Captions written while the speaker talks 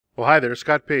Well, hi there,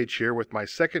 Scott Page here with my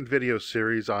second video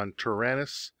series on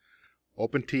Tyrannus,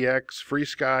 OpenTX,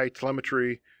 FreeSky,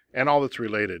 telemetry, and all that's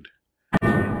related.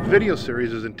 The video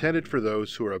series is intended for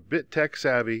those who are a bit tech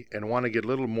savvy and want to get a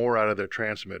little more out of their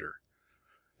transmitter.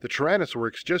 The Tyrannus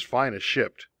works just fine as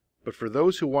shipped, but for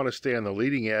those who want to stay on the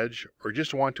leading edge or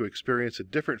just want to experience a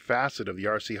different facet of the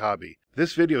RC hobby,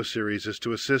 this video series is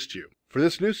to assist you. For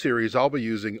this new series, I'll be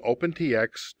using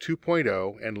OpenTX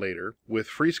 2.0 and later with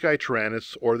FreeSky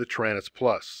Tyrannus or the Tyrannus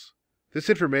Plus. This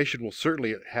information will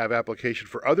certainly have application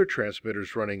for other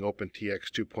transmitters running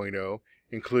OpenTX 2.0,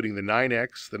 including the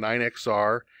 9X, the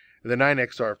 9XR, and the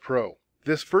 9XR Pro.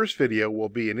 This first video will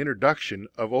be an introduction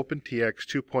of OpenTX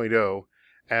 2.0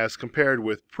 as compared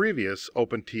with previous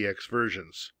OpenTX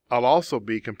versions. I'll also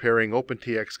be comparing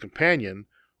OpenTX Companion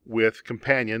with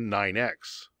Companion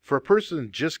 9X. For a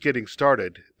person just getting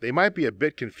started, they might be a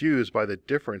bit confused by the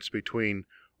difference between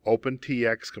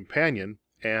OpenTX Companion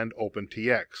and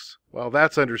OpenTX. Well,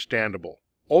 that's understandable.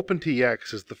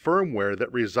 OpenTX is the firmware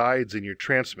that resides in your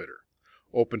transmitter.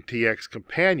 OpenTX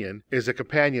Companion is a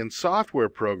companion software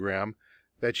program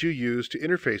that you use to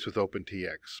interface with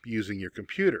OpenTX using your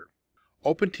computer.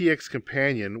 OpenTX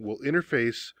Companion will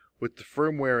interface with the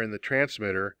firmware in the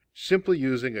transmitter simply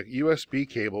using a USB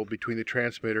cable between the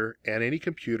transmitter and any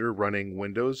computer running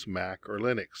Windows, Mac, or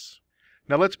Linux.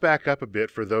 Now let's back up a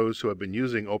bit for those who have been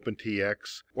using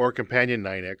OpenTX or Companion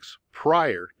 9X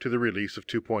prior to the release of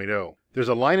 2.0. There's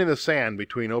a line in the sand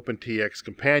between OpenTX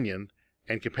Companion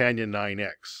and Companion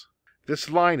 9X. This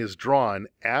line is drawn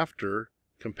after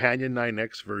Companion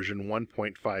 9X version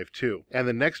 1.52 and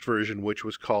the next version, which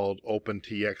was called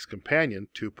OpenTX Companion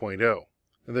 2.0.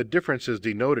 And the difference is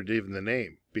denoted even in the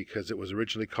name, because it was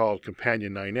originally called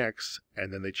Companion 9X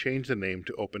and then they changed the name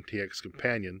to OpenTX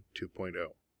Companion 2.0.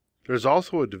 There's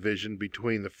also a division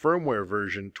between the firmware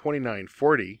version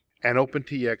 2940 and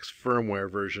OpenTX firmware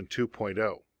version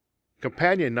 2.0.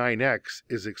 Companion 9X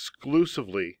is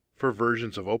exclusively for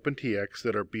versions of OpenTX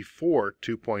that are before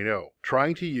 2.0.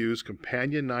 Trying to use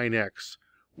Companion 9X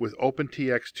with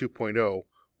OpenTX 2.0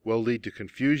 will lead to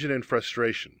confusion and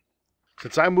frustration.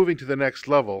 Since I'm moving to the next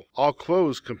level, I'll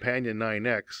close Companion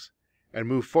 9X and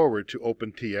move forward to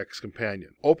OpenTX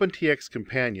Companion. OpenTX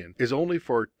Companion is only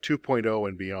for 2.0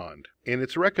 and beyond, and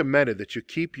it's recommended that you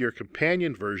keep your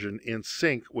Companion version in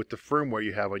sync with the firmware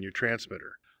you have on your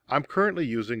transmitter. I'm currently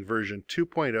using version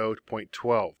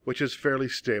 2.0.12, which is fairly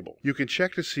stable. You can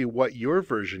check to see what your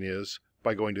version is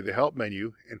by going to the Help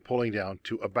menu and pulling down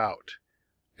to About,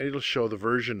 and it'll show the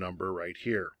version number right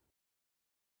here.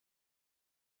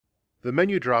 The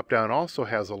menu drop-down also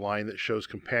has a line that shows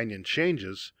Companion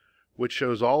Changes, which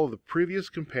shows all of the previous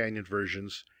Companion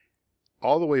versions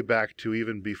all the way back to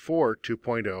even before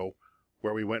 2.0,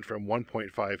 where we went from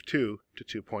 1.52 to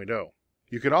 2.0.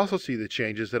 You can also see the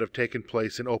changes that have taken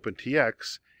place in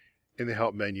OpenTX in the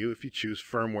Help menu if you choose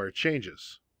Firmware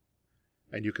Changes.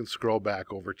 And you can scroll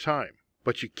back over time.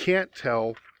 But you can't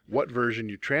tell what version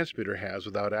your transmitter has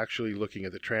without actually looking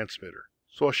at the transmitter.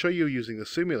 So I'll show you using the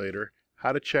simulator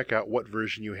how to check out what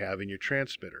version you have in your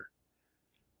transmitter.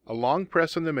 A long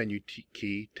press on the menu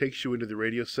key takes you into the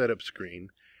radio setup screen,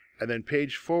 and then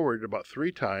page forward about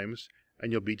 3 times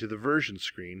and you'll be to the version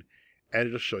screen, and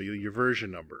it'll show you your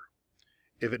version number.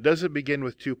 If it doesn't begin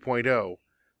with 2.0,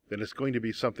 then it's going to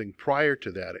be something prior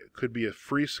to that. It could be a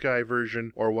FreeSky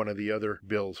version or one of the other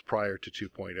builds prior to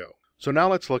 2.0. So now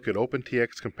let's look at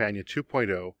OpenTX Companion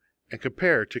 2.0 and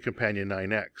compare to Companion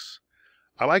 9X.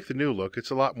 I like the new look, it's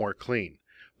a lot more clean.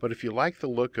 But if you like the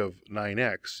look of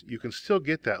 9X, you can still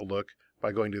get that look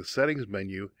by going to the Settings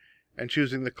menu and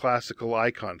choosing the classical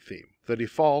icon theme. The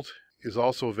default is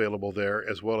also available there,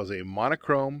 as well as a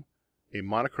monochrome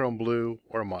blue,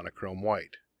 or a monochrome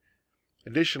white.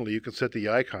 Additionally, you can set the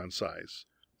icon size.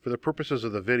 For the purposes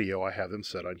of the video, I have them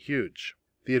set on huge.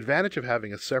 The advantage of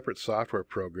having a separate software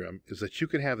program is that you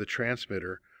can have the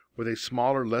transmitter with a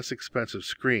smaller, less expensive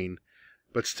screen,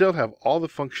 but still have all the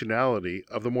functionality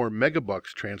of the more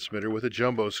megabucks transmitter with a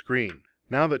jumbo screen.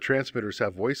 Now that transmitters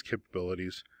have voice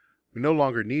capabilities, we no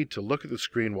longer need to look at the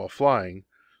screen while flying,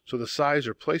 so the size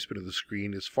or placement of the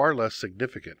screen is far less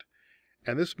significant.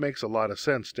 And this makes a lot of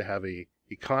sense to have an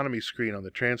economy screen on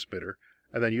the transmitter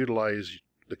and then utilize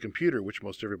the computer, which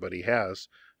most everybody has,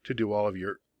 to do all of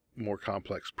your more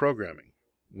complex programming.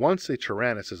 Once a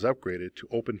Tyrannus is upgraded to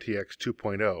OpenTX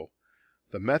 2.0,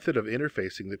 the method of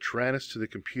interfacing the Tyrannus to the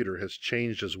computer has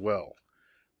changed as well.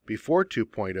 Before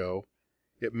 2.0,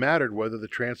 it mattered whether the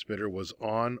transmitter was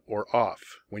on or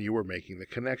off when you were making the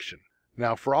connection.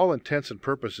 Now, for all intents and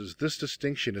purposes, this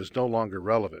distinction is no longer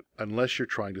relevant unless you're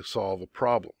trying to solve a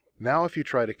problem. Now if you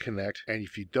try to connect and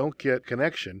if you don't get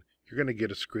connection, you're going to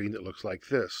get a screen that looks like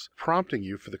this, prompting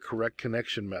you for the correct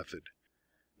connection method.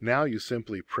 Now you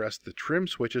simply press the trim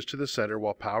switches to the center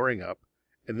while powering up,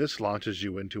 and this launches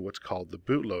you into what's called the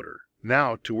bootloader.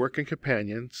 Now, to work in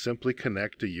Companion, simply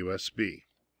connect a USB.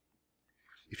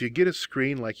 If you get a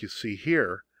screen like you see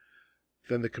here,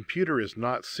 then the computer is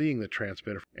not seeing the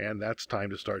transmitter, and that's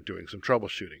time to start doing some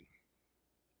troubleshooting.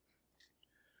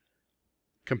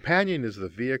 Companion is the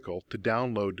vehicle to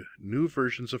download new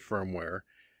versions of firmware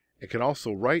and can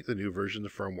also write the new version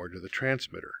of firmware to the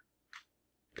transmitter.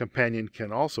 Companion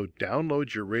can also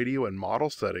download your radio and model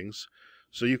settings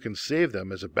so you can save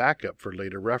them as a backup for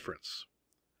later reference.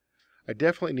 I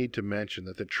definitely need to mention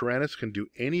that the Taranis can do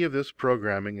any of this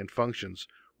programming and functions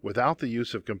without the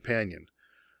use of Companion,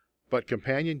 but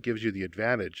Companion gives you the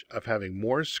advantage of having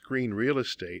more screen real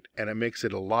estate, and it makes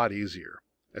it a lot easier,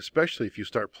 especially if you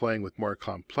start playing with more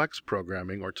complex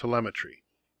programming or telemetry.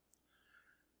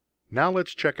 Now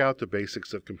let's check out the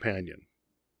basics of Companion.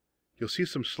 You'll see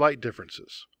some slight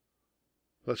differences.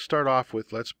 Let's start off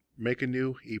with, let's make a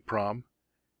new EEPROM,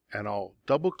 and I'll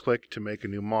double-click to make a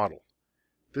new model.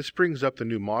 This brings up the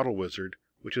new model wizard,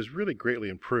 which is really greatly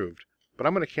improved, but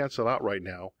I'm going to cancel out right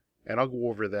now, and I'll go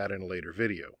over that in a later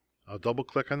video. I'll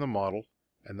double-click on the model,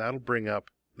 and that'll bring up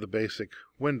the basic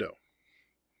window.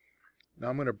 Now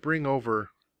I'm going to bring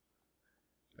over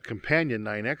a Companion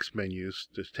 9X menus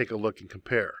to take a look and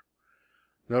compare.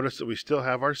 Notice that we still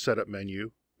have our setup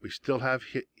menu, we still have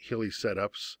Hilly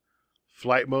setups,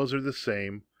 flight modes are the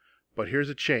same, but here's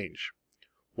a change.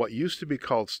 What used to be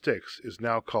called sticks is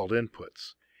now called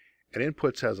inputs. And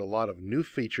inputs has a lot of new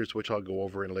features which I'll go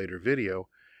over in a later video,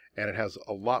 and it has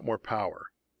a lot more power.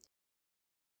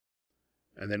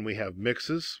 And then we have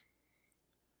mixes,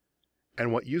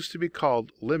 and what used to be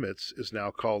called limits is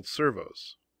now called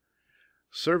servos.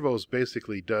 Servos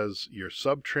basically does your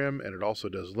sub trim, and it also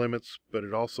does limits, but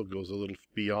it also goes a little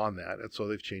beyond that, and so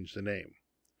they've changed the name.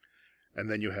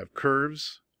 And then you have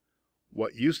curves.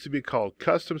 What used to be called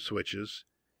custom switches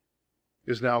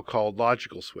is now called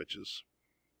logical switches.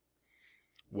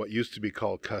 What used to be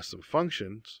called custom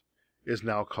functions is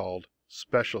now called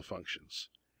special functions.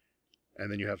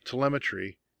 And then you have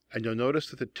telemetry, and you'll notice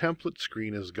that the template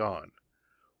screen is gone.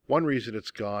 One reason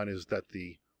it's gone is that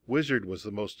the wizard was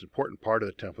the most important part of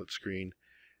the template screen,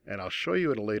 and I'll show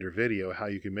you in a later video how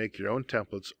you can make your own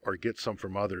templates or get some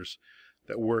from others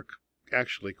that work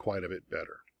actually quite a bit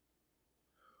better.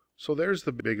 So there's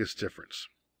the biggest difference.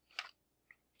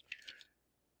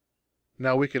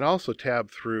 Now we can also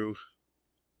tab through,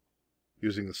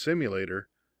 using the simulator,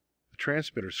 the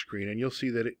transmitter screen, and you'll see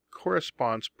that it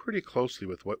corresponds pretty closely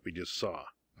with what we just saw.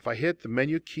 If I hit the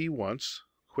menu key once,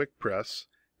 quick press,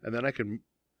 and then I can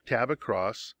tab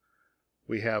across,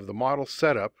 we have the model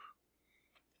setup,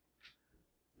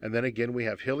 and then again we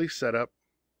have Hilly setup,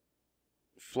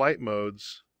 flight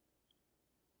modes,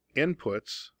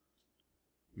 inputs,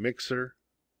 mixer,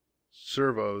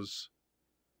 servos,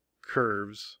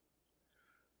 curves,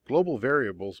 global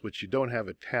variables, which you don't have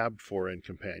a tab for in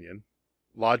Companion,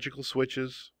 logical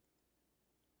switches,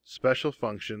 special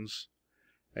functions,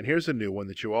 and here's a new one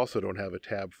that you also don't have a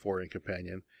tab for in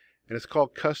Companion, and it's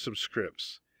called custom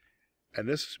scripts. And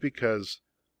this is because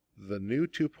the new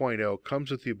 2.0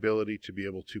 comes with the ability to be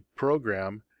able to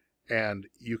program, and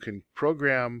you can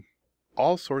program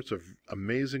all sorts of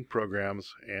amazing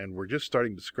programs, and we're just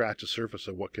starting to scratch the surface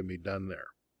of what can be done there.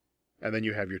 And then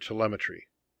you have your telemetry.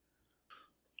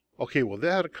 Okay, well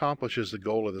that accomplishes the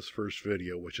goal of this first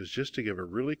video, which is just to give a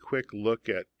really quick look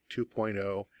at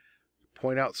 2.0,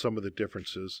 point out some of the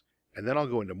differences, and then I'll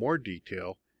go into more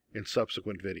detail in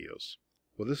subsequent videos.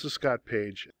 Well, this is Scott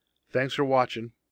Page. Thanks for watching.